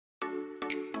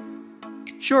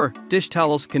Sure, dish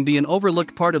towels can be an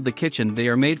overlooked part of the kitchen. They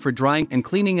are made for drying and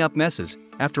cleaning up messes,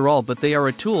 after all, but they are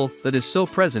a tool that is so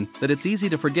present that it's easy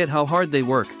to forget how hard they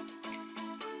work.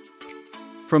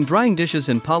 From drying dishes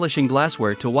and polishing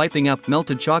glassware to wiping up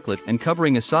melted chocolate and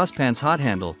covering a saucepan's hot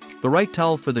handle, the right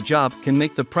towel for the job can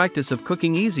make the practice of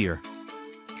cooking easier.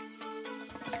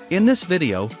 In this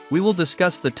video, we will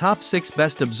discuss the top 6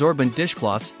 best absorbent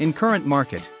dishcloths in current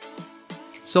market.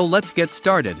 So let's get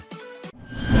started.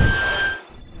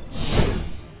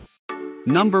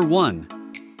 Number 1.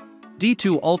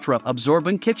 D2 Ultra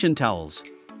Absorbent Kitchen Towels.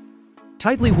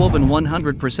 Tightly woven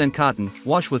 100% cotton,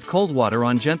 wash with cold water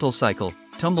on gentle cycle,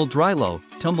 tumble dry low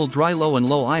and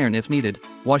low iron if needed,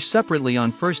 wash separately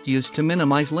on first use to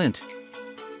minimize lint.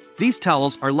 These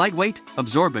towels are lightweight,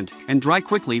 absorbent, and dry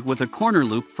quickly with a corner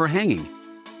loop for hanging.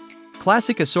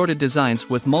 Classic assorted designs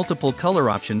with multiple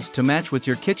color options to match with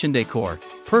your kitchen decor,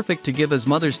 perfect to give as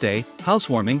Mother's Day,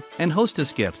 housewarming, and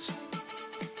hostess gifts.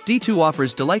 D2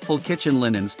 offers delightful kitchen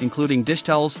linens including dish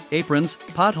towels, aprons,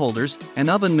 pot holders, and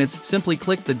oven mitts. Simply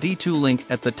click the D2 link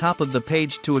at the top of the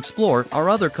page to explore our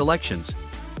other collections.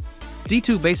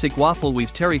 D2 Basic Waffle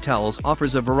Weave Terry Towels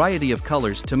offers a variety of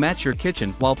colors to match your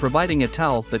kitchen while providing a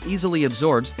towel that easily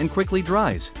absorbs and quickly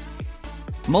dries.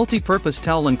 Multi-purpose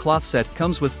towel and cloth set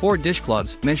comes with 4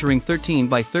 dishcloths measuring 13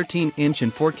 by 13 inch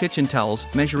and 4 kitchen towels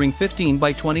measuring 15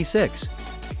 by 26.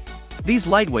 These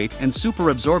lightweight and super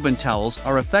absorbent towels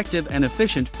are effective and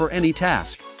efficient for any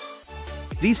task.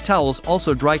 These towels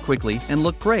also dry quickly and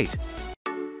look great.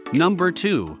 Number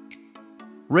 2.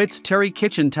 Ritz Terry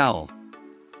Kitchen Towel.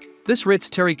 This Ritz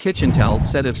Terry Kitchen Towel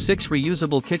set of 6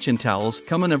 reusable kitchen towels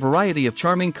come in a variety of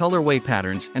charming colorway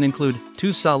patterns and include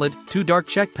 2 solid, 2 dark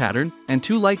check pattern, and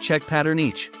 2 light check pattern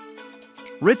each.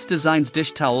 Ritz designs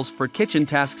dish towels for kitchen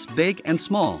tasks big and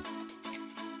small.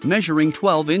 Measuring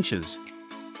 12 inches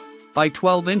by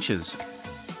 12 inches.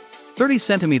 30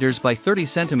 centimeters by 30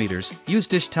 centimeters, use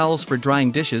dish towels for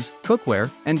drying dishes,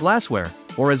 cookware, and glassware,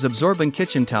 or as absorbent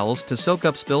kitchen towels to soak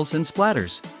up spills and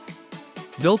splatters.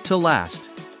 Built to last.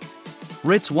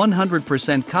 Ritz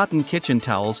 100% cotton kitchen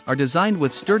towels are designed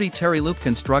with sturdy terry loop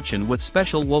construction with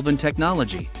special woven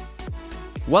technology.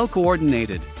 Well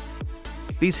coordinated.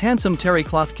 These handsome terry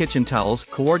cloth kitchen towels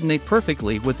coordinate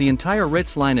perfectly with the entire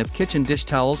Ritz line of kitchen dish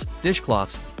towels,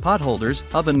 dishcloths, pot holders,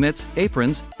 oven mitts,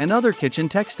 aprons, and other kitchen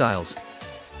textiles.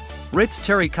 Ritz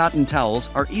Terry cotton towels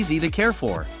are easy to care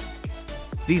for.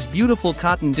 These beautiful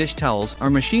cotton dish towels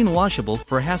are machine washable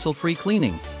for hassle-free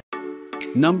cleaning.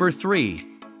 Number 3.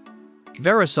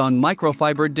 Verisong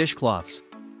Microfiber Dishcloths.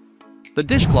 The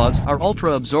dishcloths are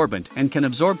ultra-absorbent and can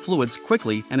absorb fluids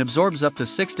quickly and absorbs up to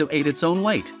 6 to 8 its own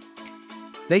weight.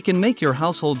 They can make your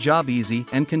household job easy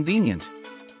and convenient.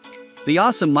 The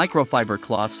awesome microfiber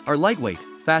cloths are lightweight,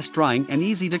 fast-drying and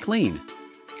easy to clean.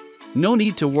 No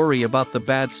need to worry about the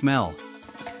bad smell.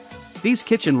 These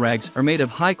kitchen rags are made of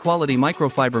high-quality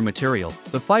microfiber material.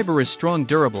 The fiber is strong,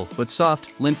 durable, but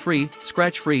soft, lint-free,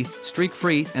 scratch-free,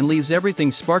 streak-free, and leaves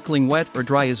everything sparkling wet or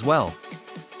dry as well.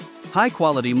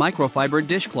 High-quality microfiber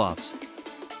dishcloths.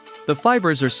 The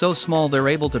fibers are so small they're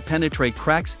able to penetrate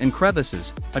cracks and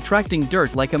crevices, attracting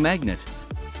dirt like a magnet.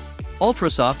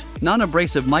 Ultra-soft,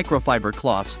 non-abrasive microfiber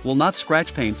cloths will not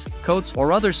scratch paints, coats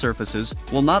or other surfaces,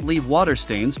 will not leave water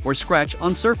stains or scratch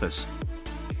on surface.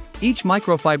 Each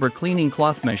microfiber cleaning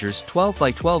cloth measures 12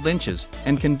 by 12 inches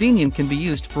and can be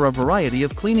used for a variety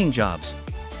of cleaning jobs.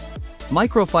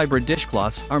 Microfiber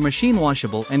dishcloths are machine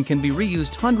washable and can be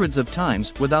reused hundreds of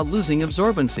times without losing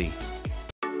absorbency.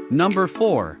 Number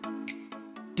 4.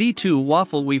 D2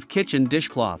 Waffle Weave Kitchen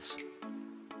Dishcloths.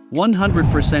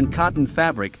 100% cotton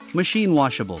fabric, machine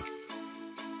washable.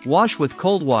 Wash with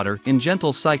cold water in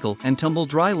gentle cycle and tumble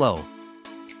dry low.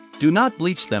 Do not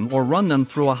bleach them or run them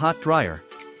through a hot dryer.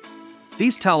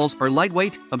 These towels are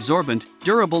lightweight, absorbent,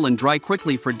 durable and dry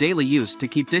quickly for daily use to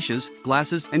keep dishes,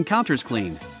 glasses and counters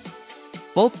clean.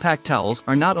 Bulk pack towels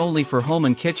are not only for home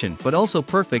and kitchen but also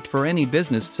perfect for any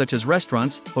business such as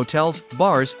restaurants, hotels,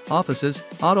 bars, offices,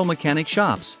 auto mechanic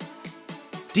shops.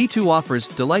 D2 offers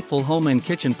delightful home and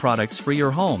kitchen products for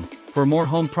your home. For more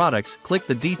home products, click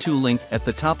the D2 link at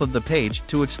the top of the page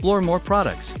to explore more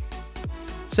products.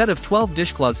 Set of 12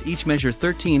 dishcloths each measure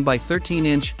 13 by 13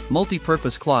 inch,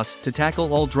 multi-purpose cloths to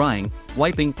tackle all drying,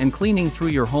 wiping and cleaning through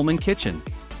your home and kitchen.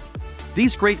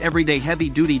 These great everyday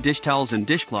heavy-duty dish towels and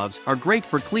dishcloths are great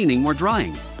for cleaning or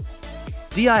drying.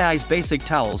 DIY's basic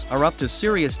towels are up to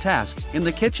serious tasks in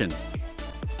the kitchen.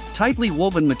 Tightly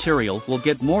woven material will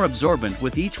get more absorbent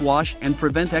with each wash and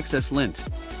prevent excess lint.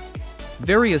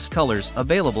 Various colors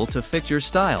available to fit your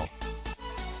style.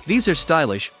 These are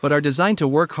stylish but are designed to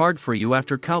work hard for you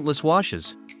after countless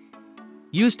washes.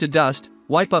 Use to dust,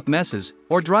 wipe up messes,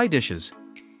 or dry dishes.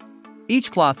 Each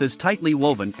cloth is tightly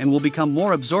woven and will become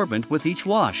more absorbent with each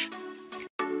wash.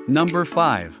 Number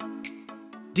 5.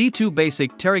 D2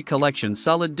 Basic Terry Collection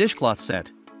Solid Dishcloth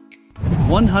Set.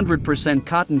 100%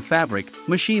 cotton fabric,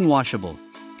 machine washable.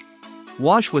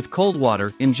 Wash with cold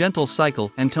water in gentle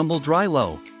cycle and tumble dry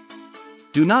low.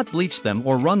 Do not bleach them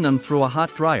or run them through a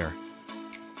hot dryer.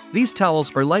 These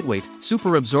towels are lightweight,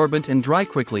 super absorbent and dry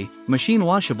quickly, machine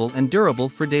washable and durable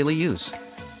for daily use.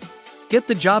 Get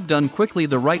the job done quickly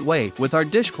the right way with our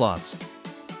dishcloths.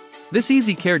 This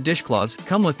easy care dishcloths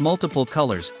come with multiple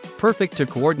colors, perfect to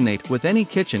coordinate with any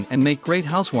kitchen and make great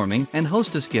housewarming and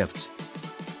hostess gifts.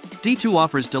 D2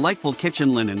 offers delightful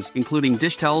kitchen linens including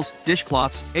dish towels,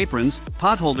 dishcloths, aprons,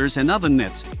 pot holders and oven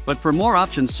mitts, but for more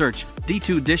options search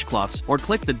D2 dishcloths or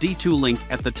click the D2 link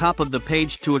at the top of the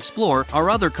page to explore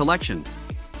our other collection.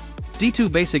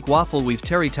 D2 Basic Waffle Weave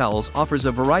Terry Towels offers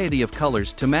a variety of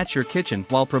colors to match your kitchen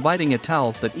while providing a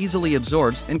towel that easily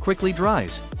absorbs and quickly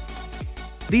dries.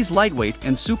 These lightweight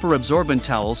and super absorbent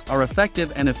towels are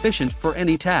effective and efficient for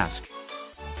any task.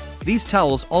 These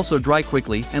towels also dry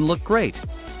quickly and look great.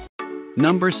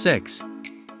 Number 6.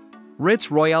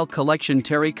 Ritz Royale Collection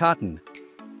Terry Cotton.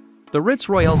 The Ritz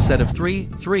Royale set of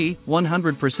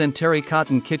 100% terry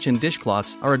cotton kitchen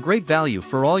dishcloths are a great value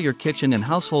for all your kitchen and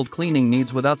household cleaning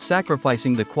needs without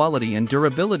sacrificing the quality and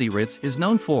durability Ritz is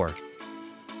known for.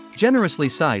 Generously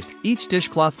sized, each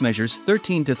dishcloth measures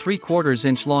 13 to 3/4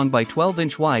 inch long by 12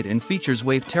 inch wide and features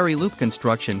wave terry loop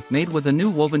construction made with a new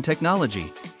woven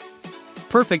technology.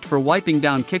 Perfect for wiping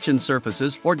down kitchen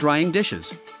surfaces or drying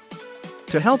dishes.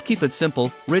 To help keep it simple,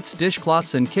 Ritz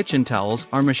dishcloths and kitchen towels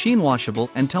are machine washable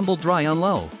and tumble dry on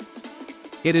low.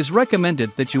 It is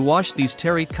recommended that you wash these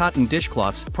terry cotton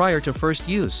dishcloths prior to first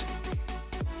use.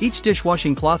 Each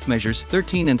dishwashing cloth measures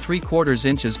 13 3/4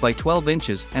 inches by 12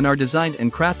 inches and are designed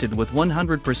and crafted with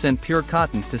 100% pure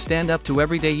cotton to stand up to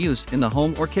everyday use in the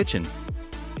home or kitchen.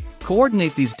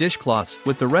 Coordinate these dishcloths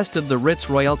with the rest of the Ritz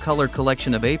Royale Color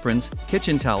collection of aprons,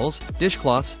 kitchen towels,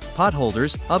 dishcloths, pot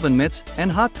holders, oven mitts, and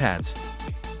hot pads.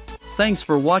 Thanks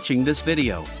for watching this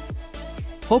video.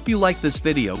 Hope you liked this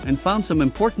video and found some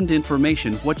important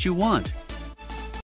information what you want.